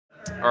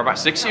or about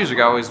 6 years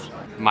ago, is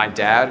my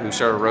dad who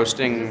started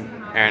roasting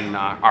in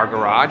our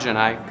garage, and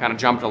I kind of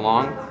jumped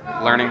along,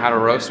 learning how to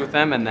roast with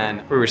them, and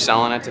then we were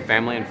selling it to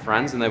family and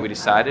friends, and then we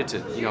decided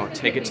to,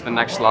 take it to the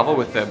next level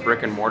with the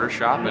brick and mortar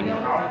shop,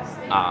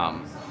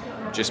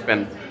 and just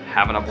been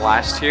having a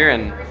blast here,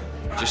 and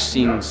just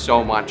seen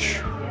so much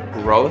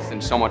growth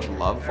and so much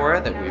love for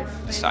it that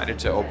we've decided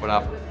to open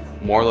up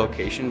more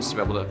locations to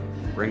be able to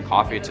bring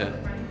coffee to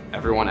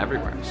everyone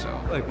everywhere. So,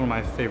 like, one of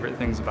my favorite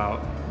things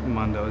about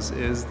Mundos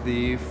is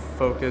the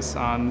focus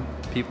on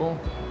people.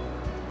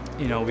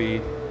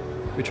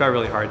 We try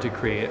really hard to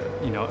create,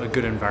 a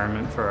good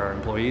environment for our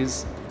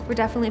employees. We're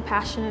definitely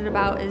passionate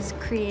about is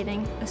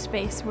creating a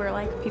space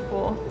where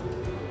people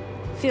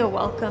feel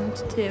welcomed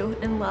to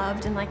and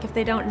loved, and if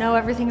they don't know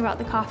everything about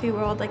the coffee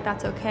world,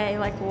 that's okay.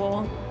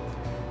 We'll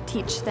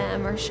teach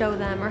them or show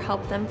them or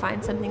help them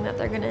find something that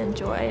they're going to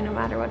enjoy no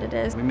matter what it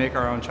is. We make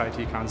our own chai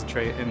tea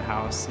concentrate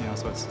in-house,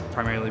 so it's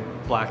primarily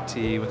black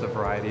tea with a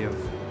variety of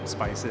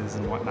spices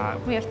and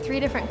whatnot. We have 3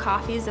 different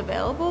coffees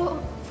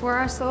available for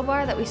our slow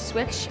bar that we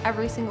switch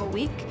every single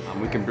week.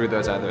 We can brew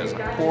those either as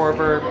pour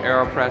over,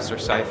 AeroPress, or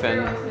siphon.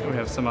 We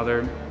have some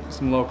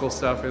local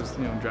stuff, is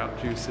drought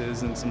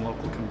juices and some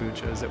local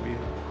kombuchas that we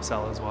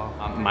sell as well.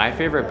 My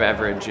favorite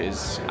beverage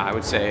is, I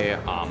would say,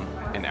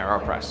 an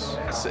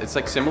AeroPress.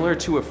 It's similar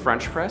to a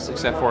French press,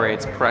 except for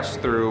it's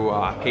pressed through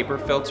a paper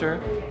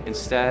filter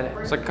instead.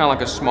 It's kind of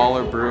like a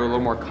smaller brew, a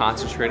little more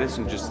concentrated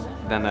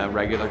than a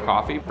regular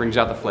coffee. Brings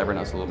out the flavor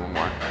notes a little bit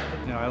more.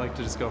 I like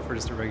to just go for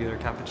just a regular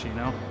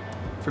cappuccino.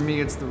 For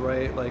me, it's the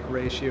right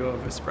ratio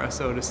of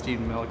espresso to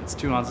steamed milk. It's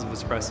 2 ounces of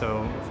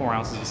espresso, 4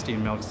 ounces of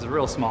steamed milk. It's a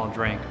real small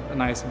drink. A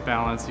nice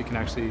balance. You can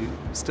actually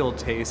still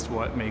taste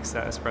what makes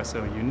that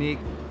espresso unique.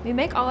 We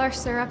make all our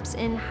syrups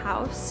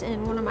in-house,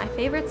 and one of my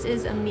favorites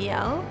is a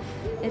miel.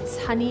 It's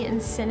honey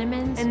and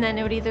cinnamon, and then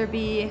it would either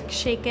be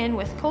shaken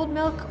with cold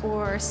milk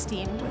or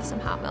steamed with some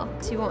hot milk.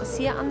 So you won't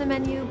see it on the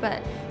menu,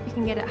 but you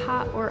can get it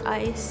hot or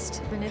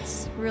iced, and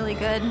it's really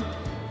good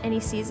any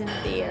season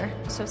of the year.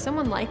 So if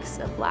someone likes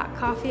a black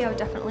coffee, I would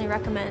definitely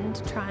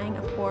recommend trying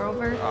a pour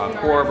over.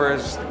 Pour over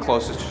is the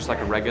closest to just a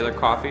regular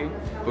coffee,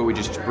 but we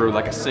just brew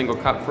a single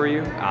cup for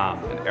you.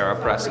 An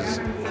AeroPress is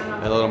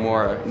a little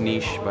more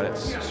niche, but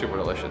it's super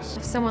delicious.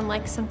 If someone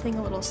likes something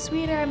a little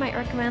sweeter, I might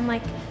recommend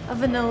a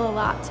vanilla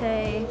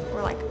latte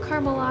or a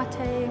caramel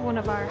latte, one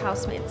of our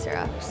house-made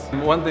syrups.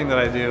 One thing that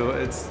I do,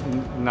 it's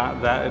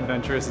not that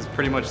adventurous, it's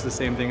pretty much the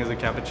same thing as a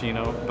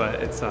cappuccino,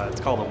 but it's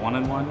called a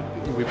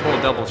 1-in-1. We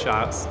pull double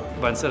shots,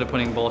 but instead of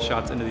putting both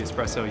shots into the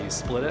espresso, you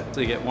split it. So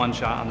you get 1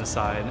 shot on the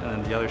side, and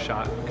then the other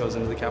shot goes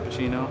into the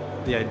cappuccino.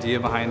 The idea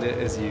behind it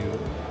is you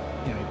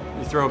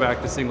throw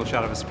back the single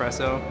shot of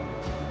espresso,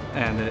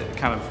 and it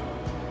kind of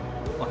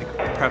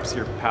preps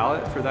your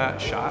palate for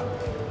that shot,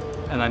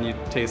 and then you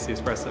taste the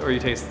espresso, or you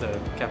taste the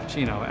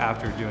cappuccino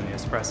after doing the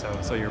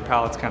espresso. So your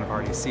palate's kind of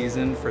already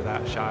seasoned for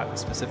that shot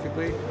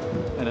specifically,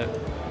 and it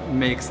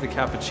makes the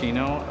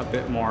cappuccino a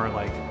bit more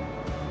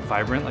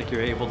vibrant.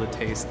 You're able to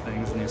taste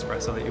things in the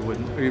espresso that you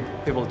wouldn't, or you're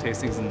able to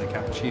taste things in the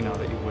cappuccino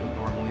that you wouldn't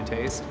normally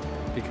taste,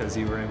 because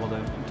you were able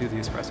to do the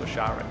espresso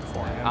shot right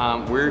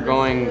beforehand. We're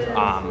going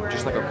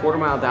just a quarter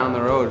mile down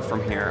the road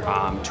from here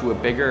to a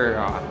bigger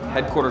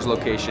headquarters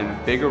location,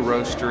 bigger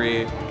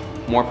roastery,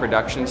 more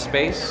production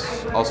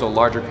space, also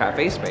larger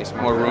cafe space,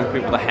 more room for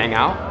people to hang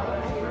out,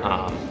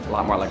 a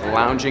lot more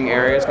lounging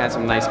areas, kind of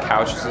some nice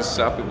couches and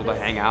stuff, people to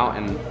hang out.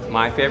 And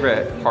my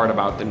favorite part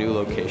about the new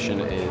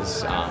location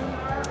is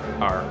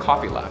our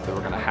coffee lab that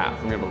we're going to have.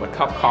 We're going to be able to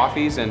cup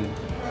coffees and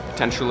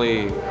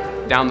potentially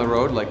down the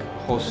road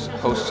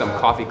host some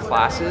coffee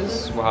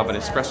classes. We'll have an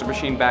espresso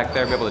machine back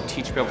there, be able to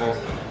teach people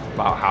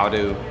about how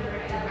to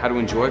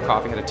enjoy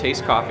coffee, how to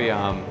taste coffee,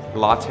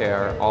 latte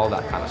art, all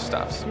that kind of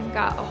stuff. So we've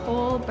got a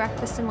whole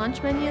breakfast and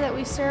lunch menu that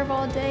we serve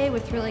all day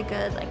with really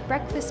good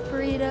breakfast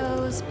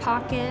burritos,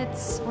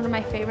 pockets. One of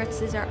my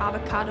favorites is our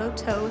avocado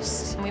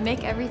toast. And we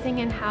make everything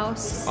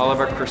in-house. All of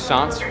our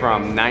croissants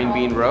from 9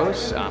 bean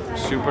roast,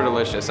 super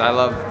delicious.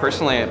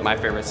 Personally, my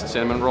favorite's the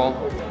cinnamon roll.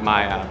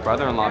 My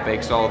brother-in-law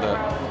bakes all the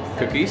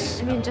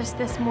cookies. Just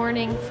this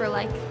morning for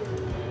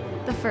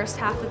the first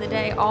half of the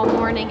day, all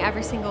morning,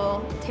 every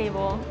single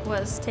table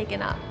was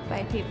taken up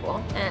by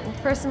people. And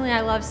personally,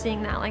 I love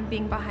seeing that,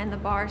 being behind the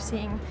bar,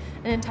 seeing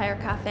an entire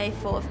cafe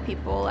full of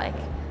people.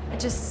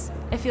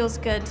 It feels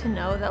good to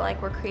know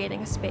that we're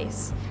creating a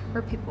space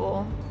where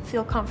people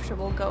feel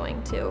comfortable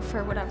going to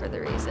for whatever the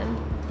reason.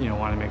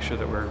 Want to make sure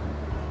that we're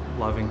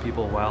loving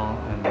people well,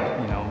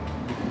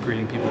 and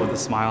greeting people with a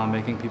smile and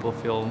making people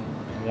feel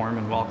warm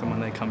and welcome when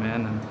they come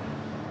in. And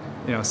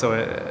so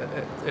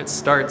it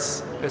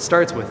starts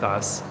with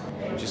us.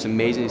 It's just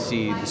amazing to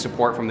see the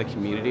support from the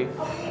community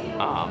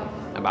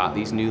about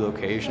these new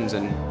locations,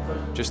 and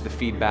just the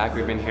feedback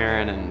we've been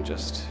hearing, and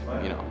it's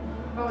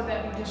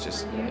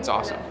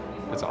awesome.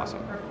 It's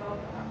awesome.